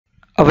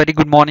A very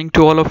good morning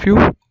to all of you.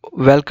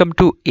 Welcome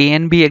to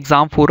ANB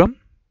Exam Forum.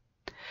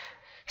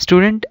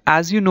 Student,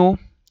 as you know,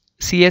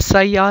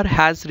 CSIR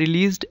has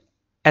released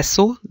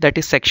SO, that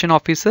is Section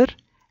Officer,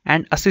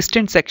 and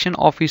Assistant Section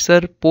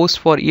Officer post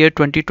for year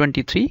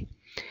 2023.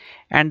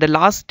 And the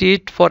last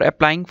date for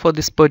applying for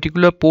this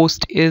particular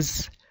post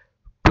is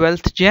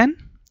 12th Jan.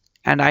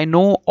 And I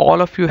know all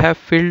of you have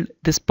filled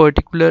this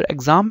particular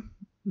exam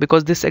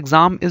because this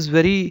exam is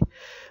very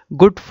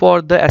good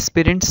for the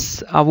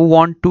aspirants who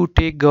want to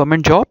take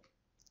government job.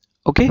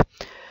 Okay,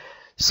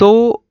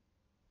 so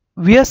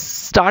we are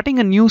starting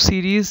a new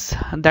series,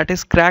 that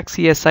is Crack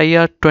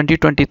CSIR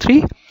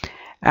 2023,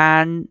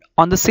 and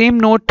on the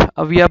same note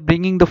we are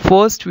bringing the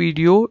first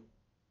video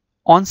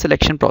on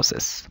selection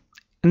process.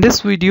 In this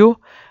video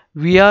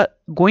we are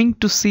going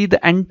to see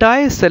the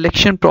entire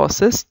selection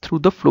process through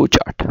the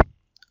flowchart.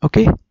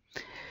 Okay,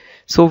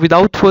 so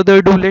without further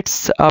ado,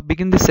 let's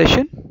begin this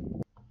session.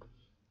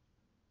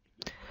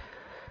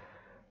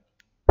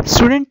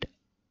 Student,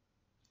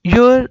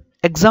 your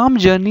exam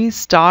journey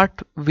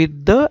start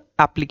with the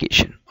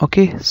application.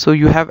 Okay, so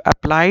you have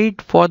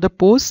applied for the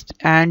post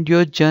and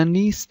your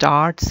journey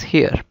starts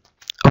here.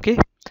 Okay,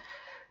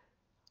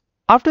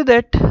 after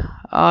that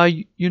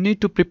you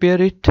need to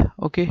prepare it.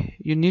 Okay,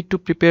 you need to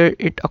prepare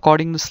it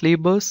according to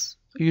syllabus,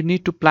 you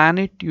need to plan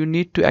it, you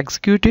need to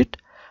execute it.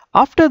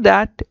 After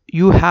that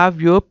you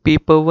have your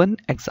paper 1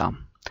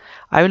 exam.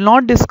 I will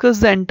not discuss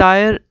the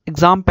entire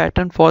exam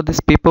pattern for this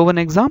paper 1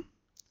 exam.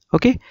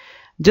 Okay,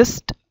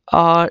 just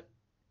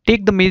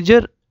take the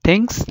major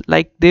things,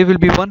 like there will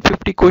be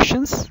 150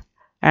 questions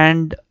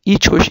and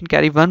each question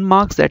carry 1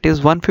 marks, that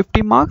is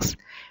 150 marks,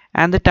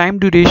 and the time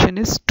duration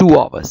is 2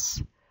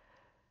 hours.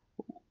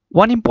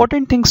 One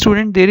important thing,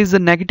 student, there is a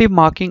negative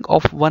marking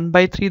of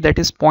 1/3, that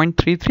is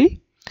 0.33,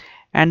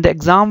 and the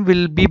exam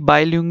will be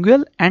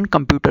bilingual and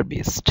computer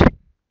based.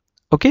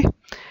 Okay,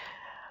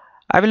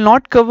 I will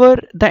not cover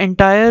the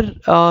entire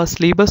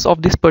syllabus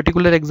of this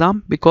particular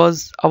exam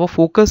because our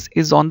focus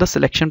is on the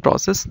selection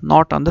process,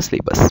 not on the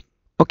syllabus.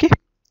 Okay,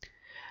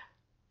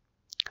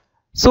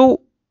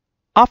 so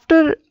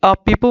after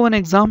paper 1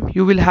 exam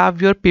you will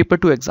have your paper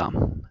 2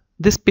 exam.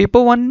 This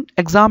paper 1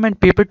 exam and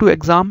paper 2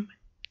 exam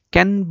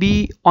can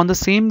be on the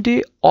same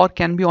day or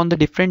can be on the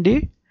different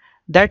day.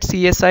 That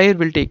CSIR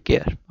will take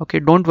care.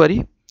 Okay, don't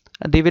worry,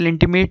 they will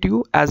intimate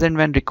you as and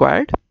when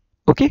required.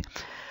 Okay,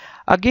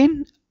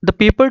 again the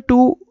paper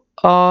 2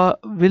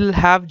 will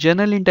have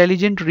general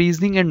intelligence,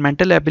 reasoning and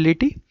mental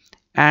ability,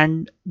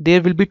 and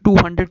there will be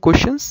 200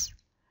 questions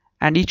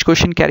and each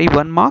question carry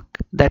 1 mark,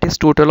 that is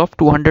total of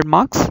 200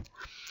 marks,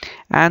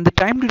 and the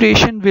time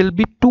duration will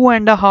be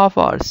 2.5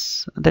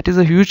 hours. That is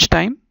a huge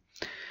time,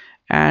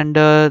 and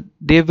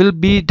there will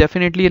be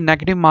definitely a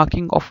negative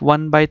marking of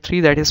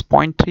 1/3, that is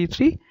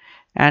 0.33,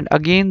 and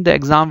again the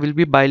exam will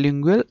be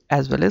bilingual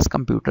as well as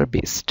computer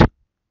based.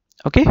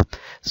 Okay,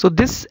 so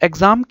this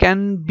exam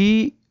can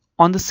be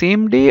on the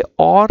same day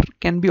or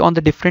can be on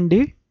the different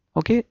day.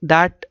 Okay,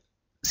 that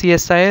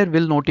CSIR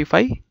will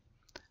notify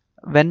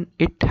when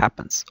it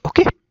happens.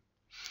 Okay,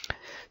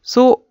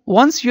 so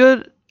once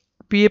your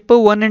paper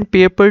 1 and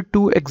paper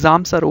 2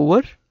 exams are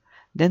over,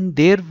 then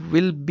there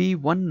will be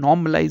one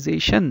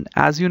normalization.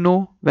 As you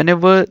know,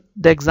 whenever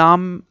the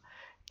exam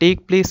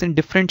take place in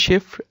different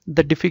shift,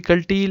 the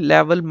difficulty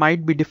level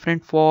might be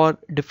different for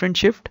different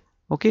shift.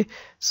 Okay,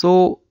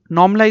 so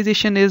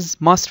normalization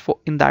is must for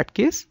in that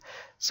case.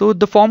 So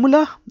the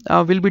formula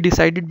will be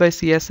decided by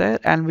CSIR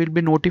and will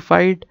be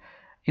notified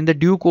in the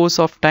due course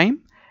of time,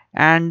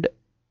 and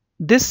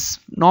this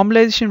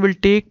normalization will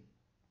take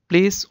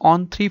place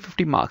on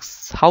 350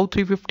 marks. How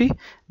 350?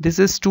 This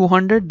is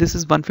 200, this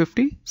is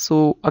 150,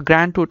 so a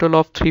grand total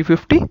of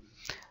 350.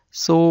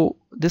 So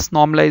this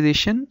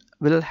normalization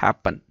will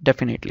happen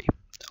definitely.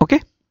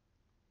 Okay,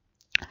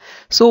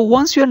 so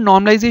once your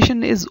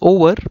normalization is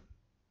over,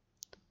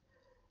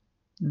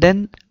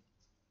 then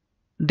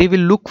they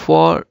will look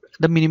for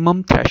the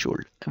minimum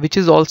threshold, which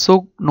is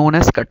also known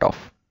as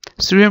cutoff.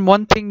 Student,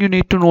 one thing you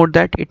need to note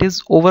that it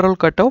is overall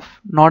cutoff,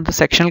 not the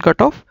sectional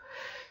cutoff.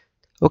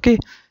 Okay,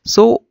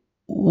 so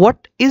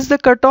what is the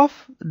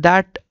cutoff?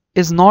 That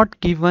is not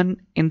given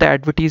in the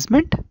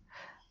advertisement,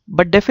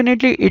 but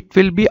definitely it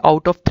will be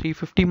out of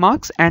 350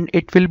 marks and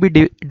it will be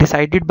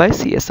decided by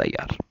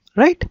CSIR,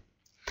 right?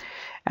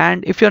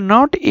 And if you're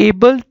not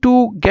able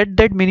to get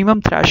that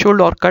minimum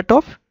threshold or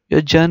cutoff, your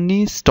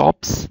journey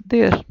stops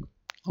there.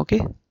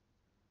 Okay,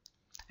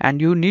 and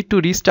you need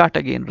to restart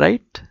again,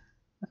 right?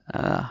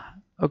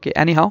 Okay,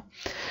 anyhow,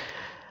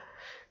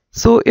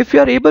 so if you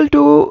are able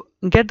to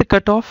get the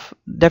cutoff,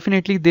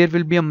 definitely there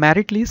will be a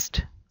merit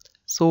list.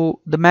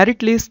 So the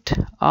merit list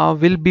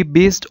will be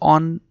based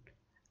on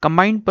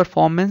combined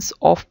performance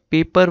of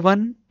paper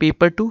 1,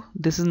 paper 2.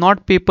 This is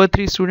not paper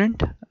 3,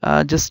 student,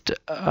 this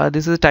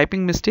is a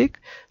typing mistake.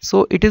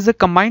 So it is a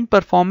combined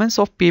performance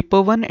of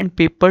paper 1 and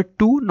paper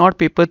 2, not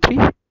paper 3,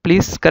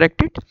 please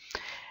correct it,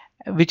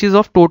 which is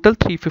of total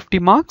 350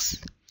 marks.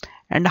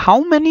 And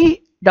how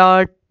many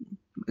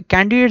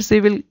candidates they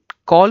will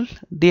call,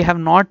 they have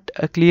not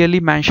clearly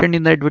mentioned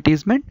in the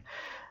advertisement.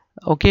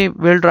 Okay,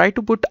 we'll try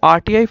to put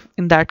RTI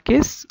in that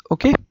case.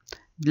 Okay,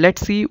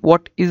 let's see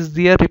what is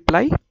their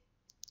reply.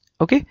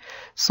 Okay,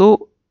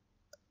 so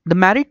the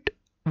merit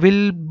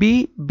will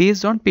be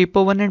based on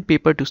paper 1 and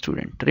paper 2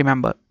 student,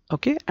 remember.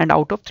 Okay, and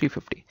out of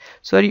 350.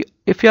 So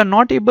if you are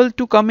not able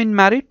to come in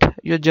merit,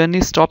 your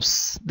journey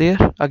stops there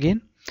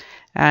again.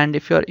 And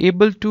if you are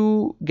able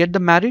to get the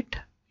merit,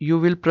 you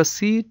will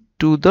proceed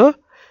to the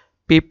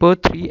paper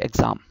 3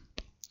 exam.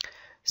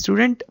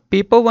 Student,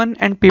 paper 1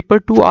 and paper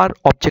 2 are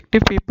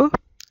objective paper,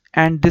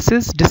 and this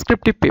is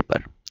descriptive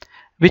paper,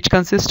 which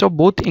consists of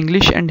both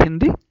English and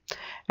Hindi,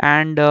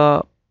 and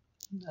the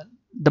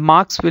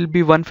marks will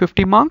be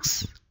 150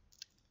 marks,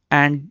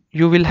 and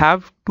you will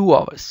have 2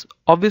 hours.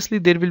 Obviously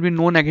there will be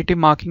no negative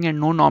marking and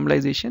no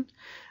normalization,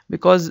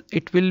 because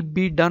it will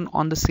be done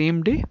on the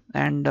same day,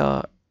 and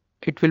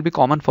it will be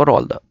common for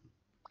all the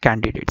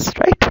candidates,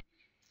 right?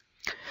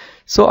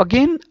 So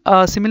again,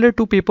 similar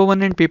to paper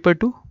 1 and paper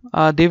 2,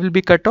 they will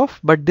be cut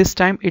off, but this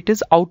time it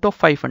is out of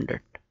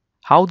 500.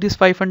 How this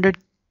 500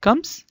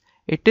 comes?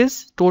 It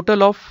is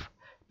total of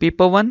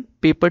paper 1,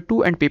 paper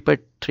 2 and paper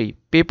 3.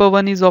 Paper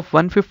 1 is of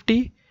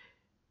 150,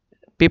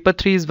 paper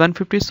 3 is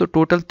 150, so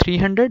total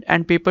 300,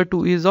 and paper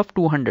 2 is of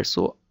 200,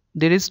 so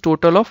there is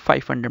total of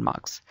 500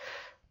 marks.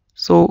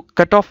 So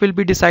cutoff will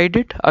be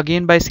decided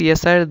again by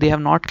CSIR. They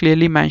have not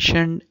clearly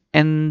mentioned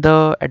in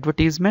the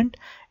advertisement,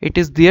 it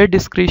is their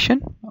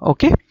discretion.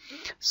 Okay,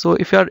 so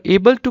if you are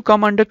able to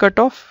come under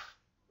cutoff,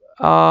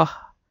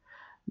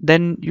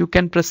 then you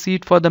can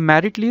proceed for the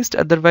merit list,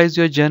 otherwise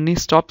your journey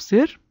stops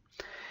there.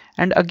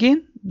 And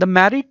again, the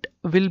merit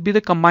will be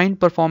the combined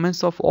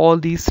performance of all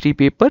these 3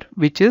 papers,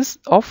 which is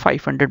of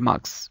 500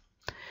 marks.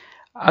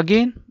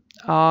 Again,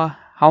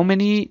 how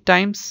many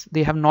times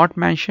they have not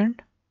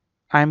mentioned,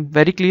 I am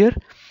very clear.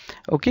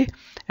 Okay,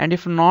 and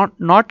if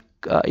not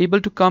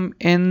able to come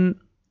in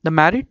the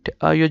merit,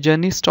 your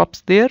journey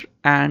stops there,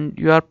 and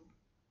you are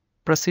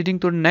proceeding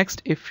to the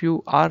next if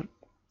you are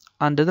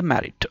under the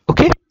merit.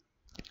 Okay,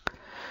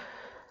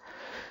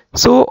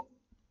 so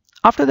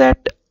after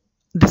that,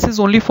 this is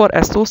only for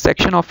SO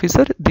section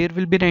officer. There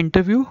will be an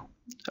interview.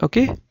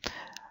 Okay,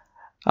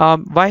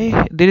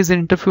 why there is an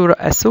interview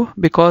for SO?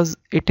 Because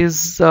it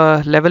is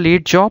level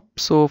 8 job.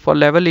 So for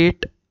level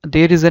 8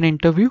 there is an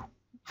interview.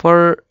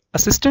 For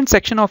assistant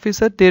section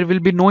officer there will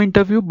be no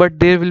interview, but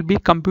there will be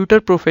computer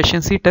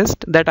proficiency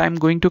test that I am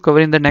going to cover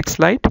in the next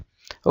slide.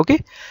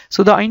 Okay,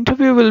 so the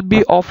interview will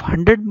be of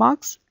 100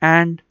 marks,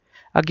 and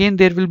again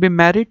there will be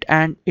merit,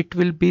 and it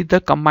will be the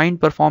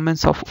combined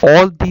performance of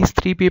all these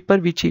 3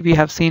 papers which we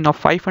have seen of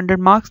 500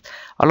 marks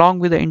along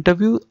with the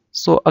interview,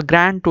 so a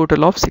grand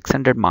total of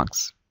 600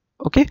 marks.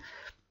 Okay,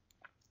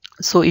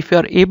 so if you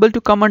are able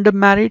to come under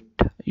merit,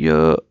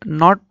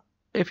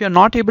 if you're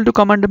not able to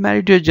come under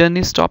merit, your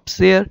journey stops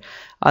there,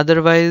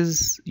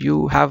 otherwise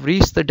you have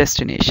reached the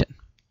destination.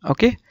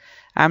 Okay,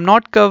 I'm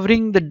not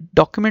covering the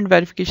document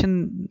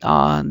verification,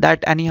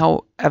 that anyhow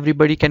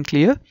everybody can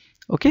clear.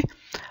 Okay,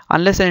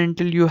 unless and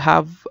until you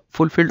have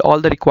fulfilled all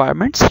the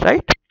requirements,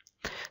 right?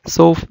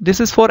 So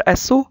this is for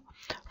SO.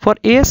 For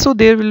ASO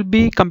there will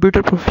be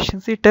computer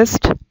proficiency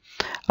test,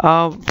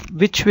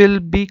 which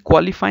will be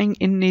qualifying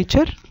in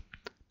nature.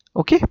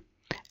 Okay,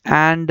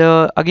 and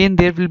again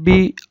there will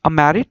be a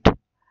merit,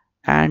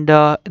 and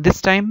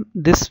this time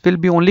this will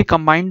be only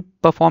combined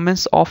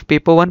performance of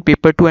paper 1,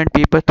 paper 2 and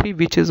paper 3,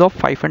 which is of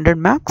 500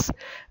 marks.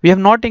 We have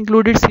not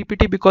included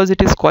CPT because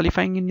it is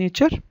qualifying in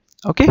nature.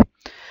 Okay,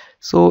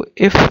 so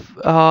if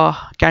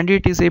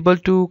candidate is able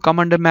to come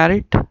under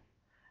merit,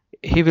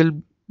 he will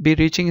be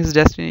reaching his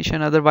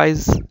destination,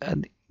 otherwise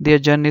their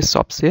journey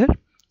stops here.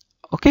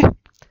 Okay,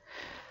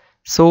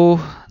 so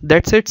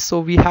that's it. So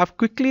we have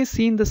quickly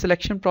seen the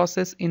selection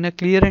process in a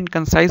clear and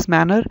concise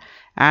manner,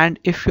 and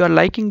if you are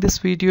liking this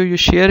video, you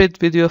share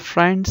it with your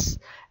friends,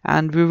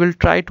 and we will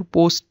try to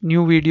post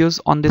new videos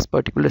on this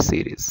particular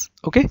series.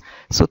 Okay,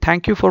 so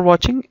thank you for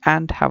watching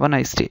and have a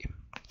nice day.